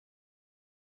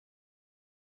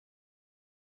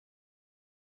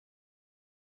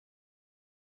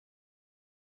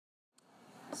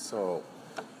So,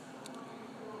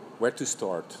 where to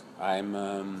start?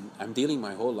 I'm dealing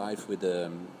my whole life with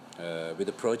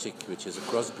a project which is a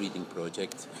crossbreeding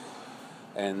project,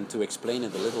 and to explain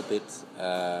it a little bit,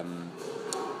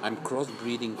 I'm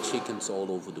crossbreeding chickens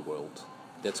all over the world.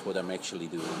 That's what I'm actually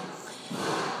doing.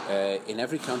 In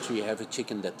every country you have a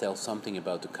chicken that tells something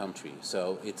about the country,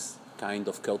 so it's kind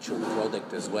of cultural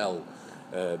product as well,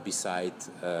 beside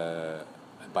a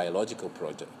biological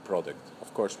product.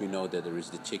 Of course, we know that there is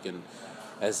the chicken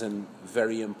as a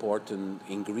very important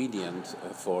ingredient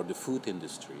for the food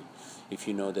industry. If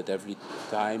you know that every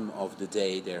time of the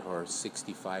day there are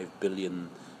 65 billion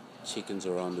chickens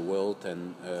around the world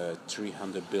and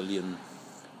 300 billion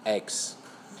eggs.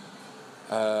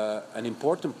 An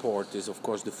important part is, of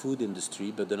course, the food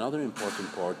industry, but another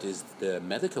important part is the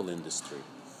medical industry.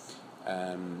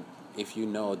 If you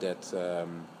know that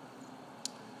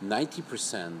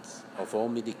 90% of all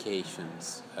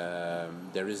medications,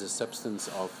 there is a substance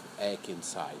of egg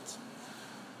inside,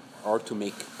 or to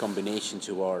make combinations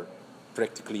who are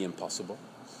practically impossible,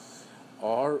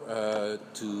 or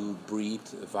to breed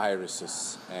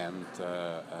viruses and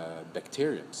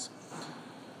bacteriums.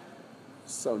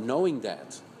 So knowing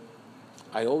that,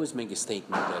 I always make a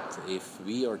statement that if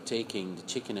we are taking the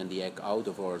chicken and the egg out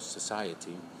of our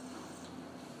society,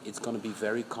 it's going to be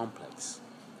very complex.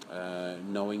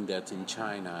 Knowing that in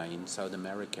China, in South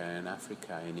America, in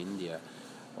Africa, in India,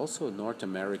 also North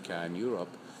America and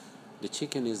Europe, the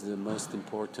chicken is the most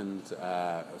important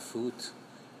food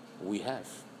we have.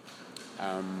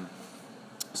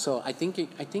 So I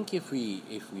think if we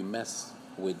mess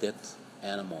with that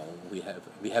animal, we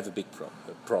have a big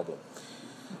problem.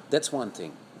 That's one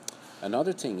thing.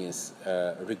 Another thing is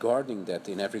regarding that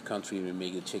in every country we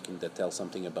make a chicken that tells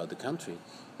something about the country.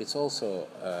 It's also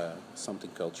something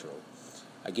cultural.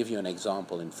 I give you an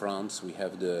example. In France, we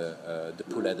have the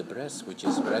poulet de Bresse, which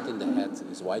is red in the head,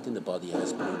 is white in the body,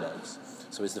 has blue legs.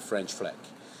 So it's the French flag.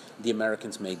 The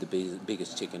Americans make the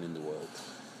biggest chicken in the world.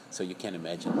 So you can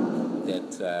imagine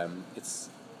that it's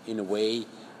in a way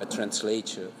a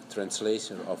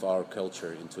translation of our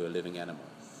culture into a living animal.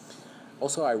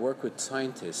 Also, I work with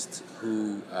scientists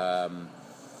who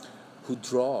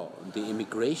draw the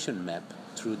immigration map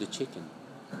through the chicken,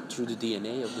 through the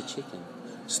DNA of the chicken,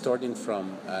 starting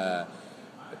from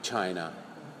China,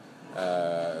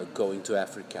 going to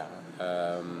Africa,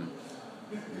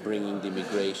 bringing the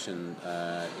immigration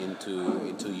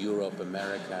into Europe,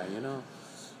 America. You know,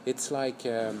 it's like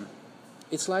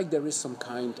there is some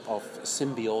kind of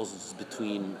symbiosis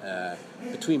between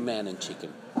man and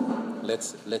chicken.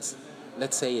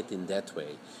 Let's say it in that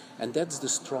way, and that's the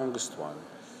strongest one.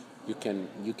 You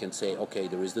can say, okay,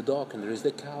 there is the dog and there is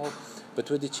the cow, but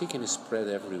with the chicken is spread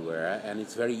everywhere, and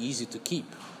it's very easy to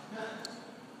keep.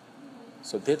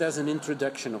 So that is an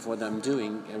introduction of what I'm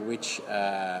doing, which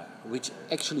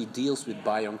actually deals with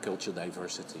biocultural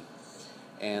diversity,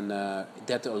 and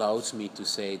that allows me to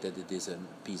say that it is a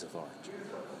piece of art.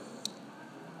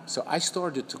 So I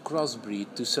started to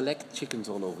crossbreed, to select chickens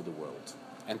all over the world,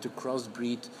 and to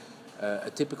crossbreed a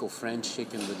typical French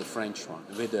chicken with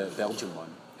a Belgian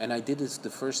one. And I did this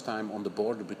the first time on the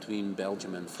border between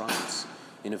Belgium and France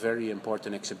in a very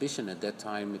important exhibition. At that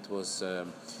time it was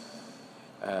Jan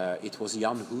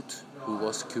Hout who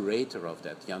was curator of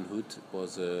that. Jan Hout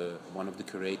was one of the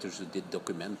curators who did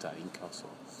Documenta in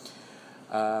Kassel.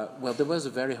 Well, there was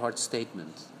a very hard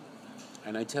statement,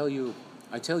 and I tell you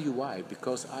why.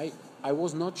 Because I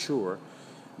was not sure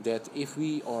that if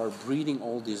we are breeding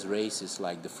all these races,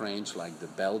 like the French, like the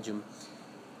Belgian,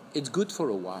 it's good for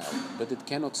a while, but it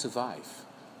cannot survive.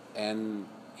 And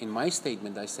in my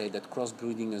statement, I say that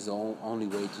crossbreeding is the only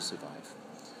way to survive.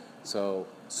 So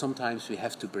sometimes we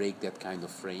have to break that kind of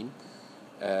frame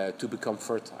to become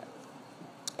fertile.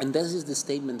 And this is the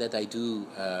statement that I do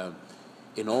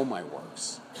in all my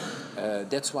works.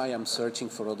 That's why I'm searching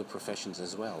for other professions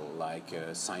as well, like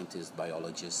scientists,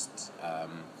 biologists,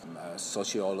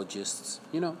 sociologists,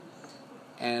 you know.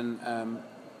 And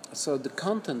so the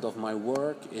content of my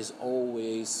work is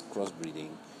always crossbreeding.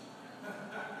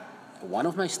 One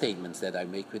of my statements that I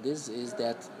make with this is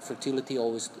that fertility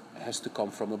always has to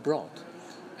come from abroad.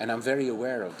 And I'm very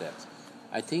aware of that.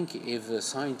 I think if a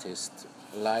scientist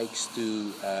likes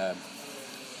to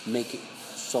make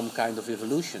some kind of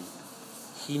evolution,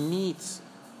 he needs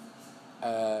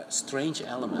a strange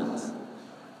element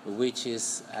which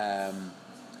is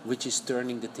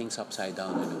turning the things upside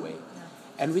down in a way.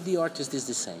 And with the artist is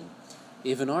the same.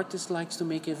 If an artist likes to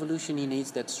make evolution, he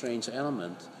needs that strange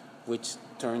element which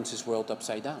turns his world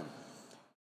upside down.